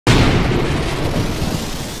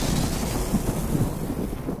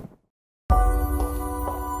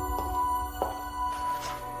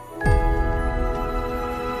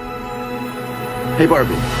Hey,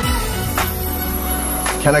 Barbie.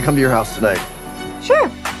 Can I come to your house tonight?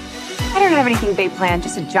 Sure. I don't have anything big planned,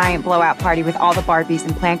 just a giant blowout party with all the Barbies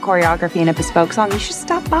and planned choreography and a bespoke song. You should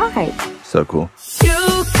stop by. So cool. You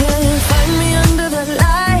can find me under the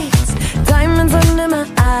lights, diamonds under my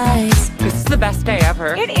eyes. This is the best day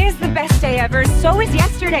ever. It is the best day ever. So is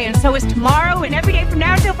yesterday, and so is tomorrow, and every day from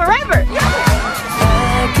now until forever. Do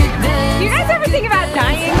you guys ever think about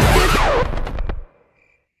dying?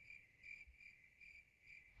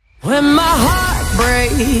 When my heart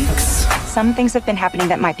breaks, Some things have been happening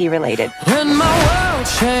that might be related. when my world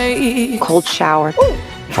shakes. Cold shower,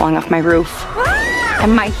 falling off my roof,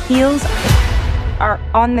 and my heels are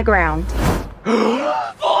on the ground.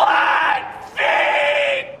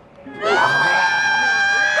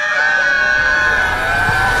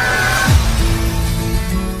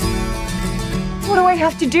 What do I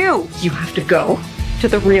have to do? You have to go to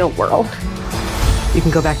the real world. You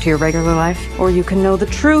can go back to your regular life, or you can know the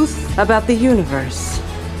truth about the universe.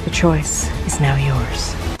 The choice is now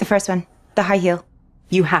yours. The first one, the high heel.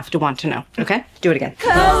 You have to want to know, okay? Do it again.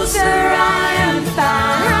 Closer I am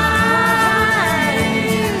fine.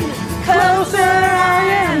 Closer I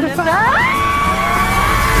am fine.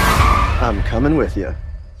 I'm coming with you.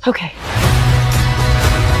 Okay.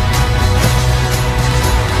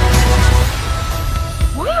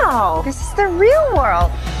 Wow, this is the real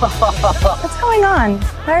world. What's going on?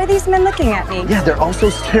 Why are these men looking at me? Yeah, they're also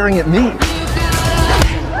staring at me.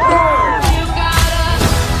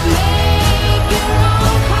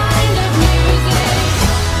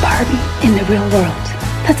 Barbie in the real world.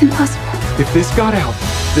 That's impossible. If this got out,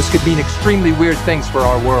 this could mean extremely weird things for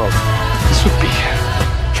our world. This would be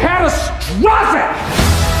catastrophic!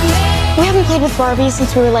 We haven't played with Barbie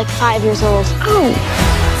since we were like 5 years old. Oh.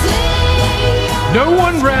 No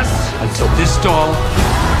one rests until this doll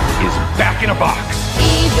is back in a box.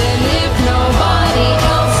 Even if nobody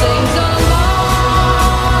else sings along.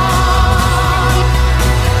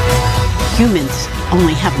 Humans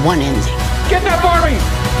only have one ending. Get that Barbie!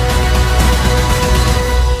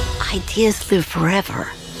 Ideas live forever.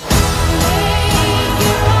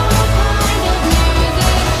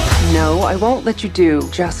 No, I won't let you do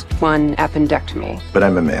just one appendectomy, But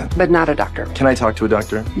I'm a man. but not a doctor. Can I talk to a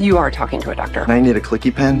doctor? You are talking to a doctor. And I need a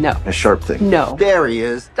clicky pen? No. A sharp thing? No. There he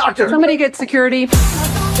is. Doctor! Somebody get security.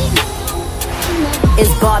 Is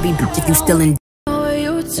Barbie if you still in?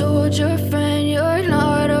 You told your friend you're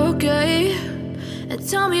not okay, and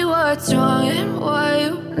tell me what's wrong and why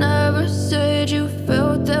you never said you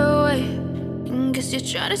felt that way. And guess you're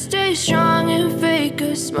trying to stay strong and fake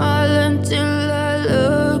a smile until I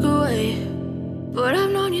look away. But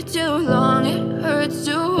I've known you too long, it hurts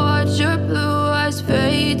to watch your blue eyes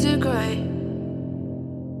fade to gray.